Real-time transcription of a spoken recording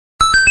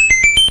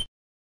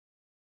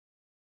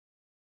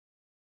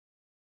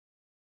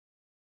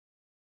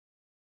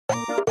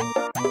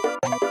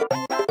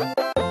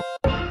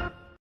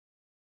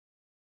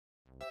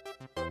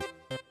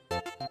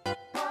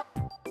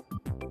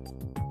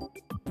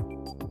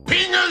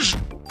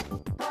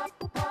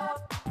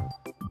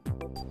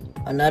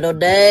Another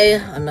day,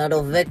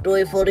 another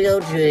victory for the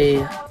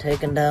OG,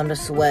 taking down the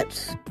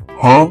Sweats.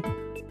 Huh?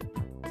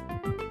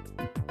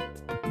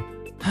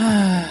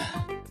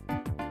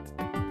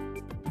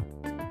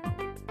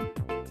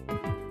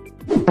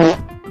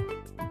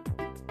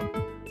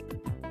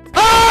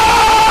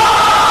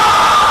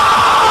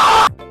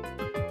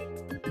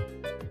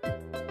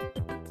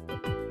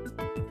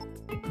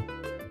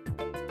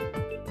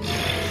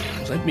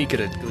 Let me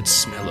get a good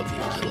smell of you,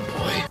 little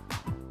boy.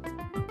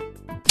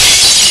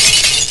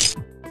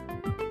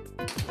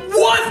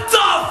 What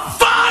the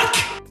fuck?!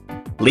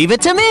 Leave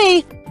it to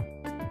me!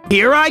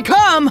 Here I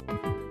come!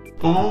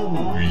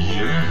 Oh,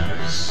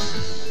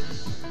 yes.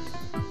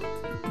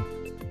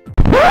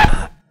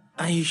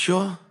 Are you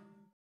sure?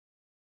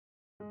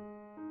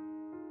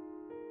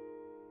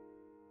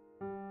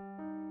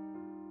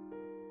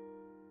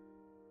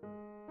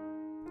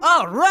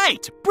 All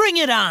right, bring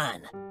it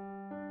on!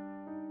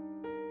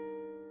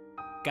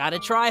 Gotta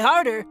try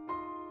harder.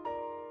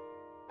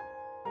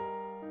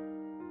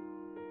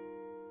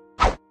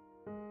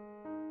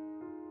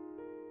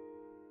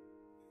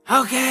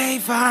 Okay,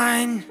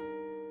 fine.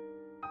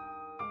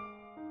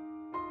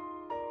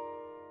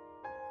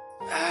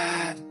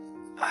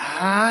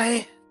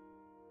 Hi.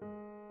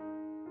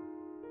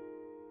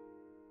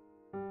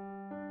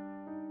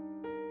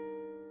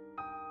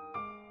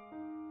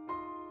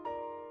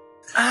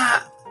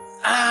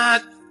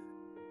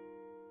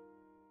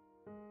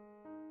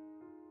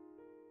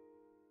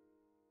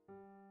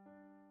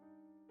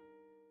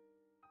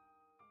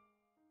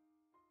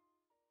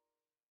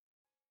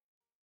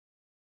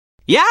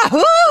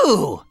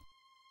 Yahoo!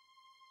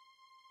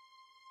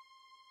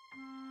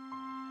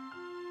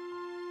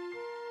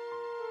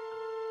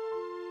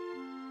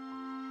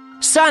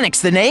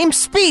 Sonic's the name,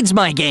 Speed's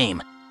my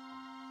game.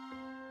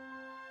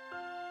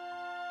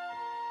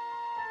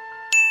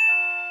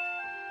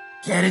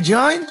 Care to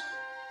join?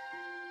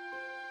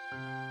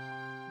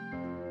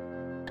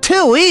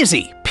 Too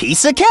easy.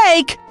 Piece of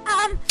cake.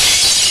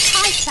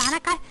 Hi,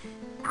 Sonic.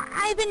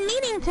 I've been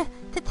meaning to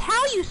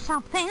tell you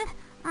something.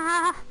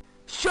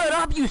 Shut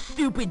up, you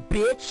stupid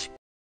bitch!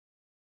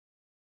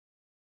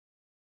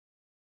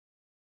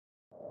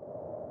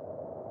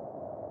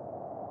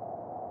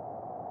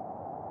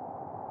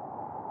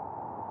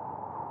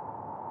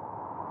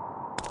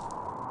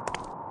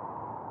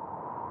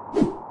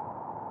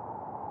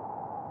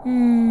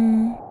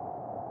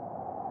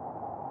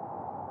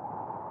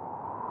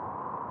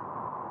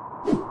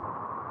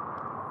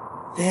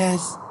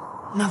 There's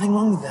nothing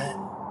wrong with that.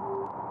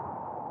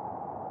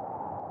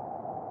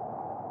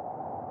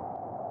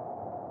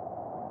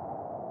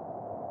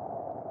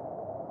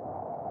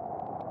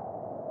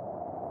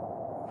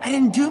 I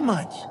didn't do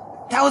much.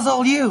 That was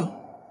all you.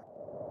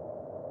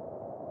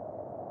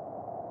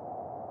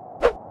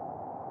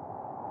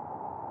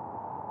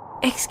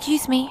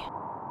 Excuse me.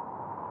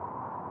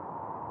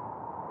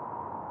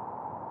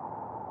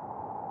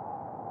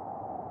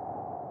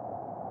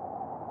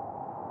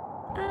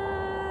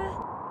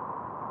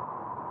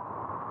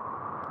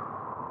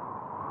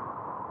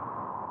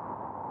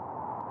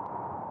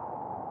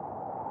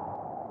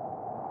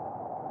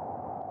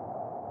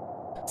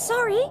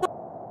 Sorry.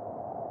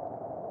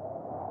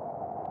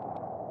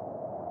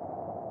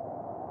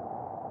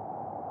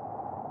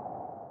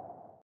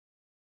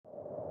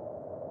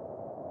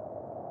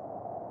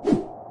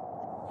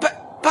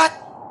 But...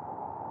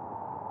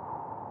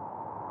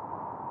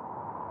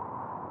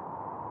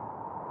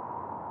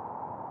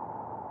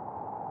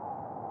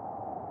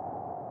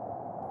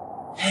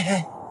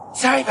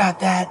 Sorry about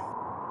that.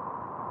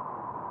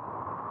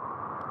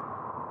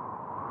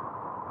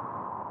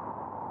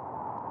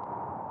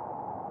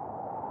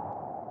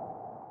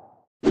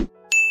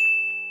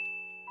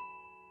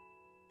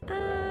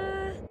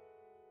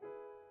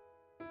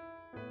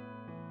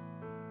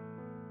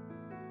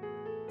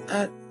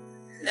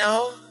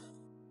 No.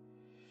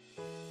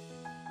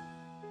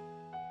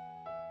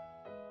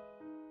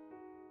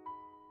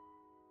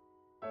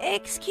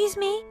 Excuse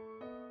me?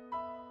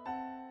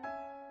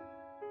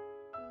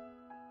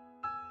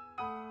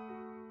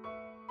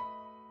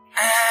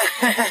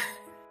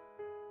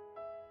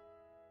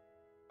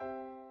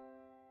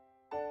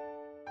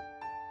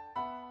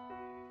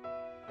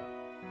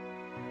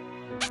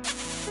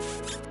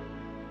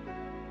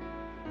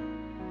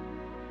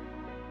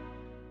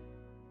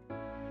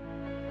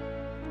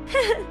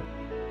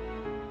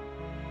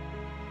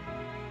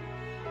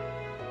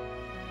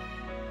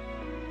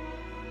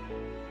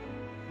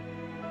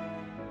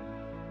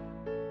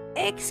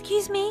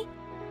 Excuse me?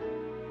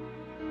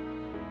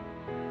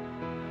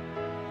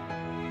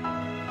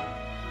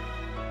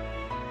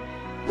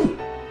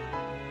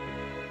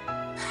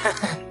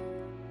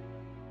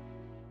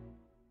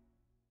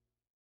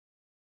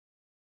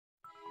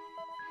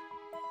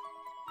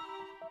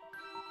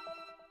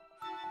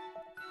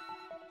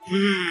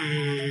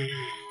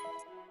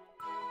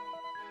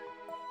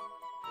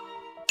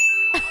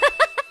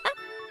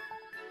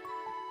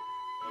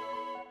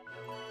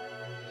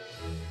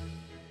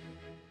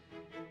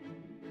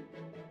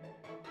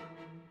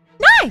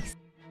 Nice!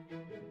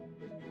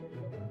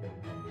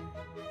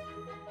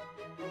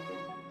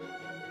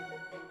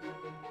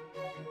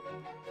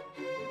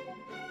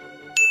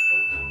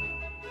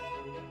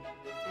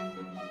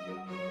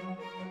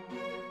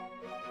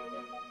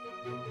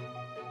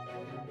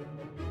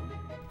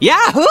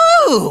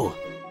 Yahoo!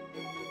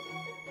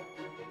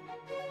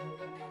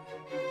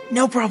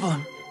 No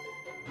problem.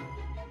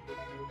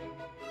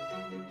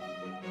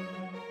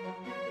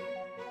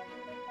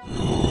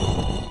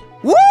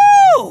 Woo!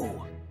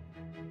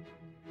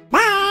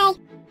 Bye.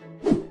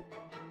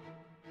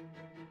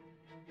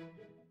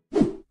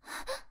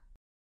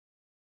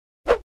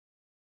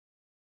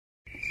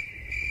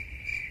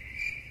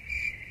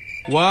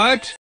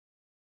 What?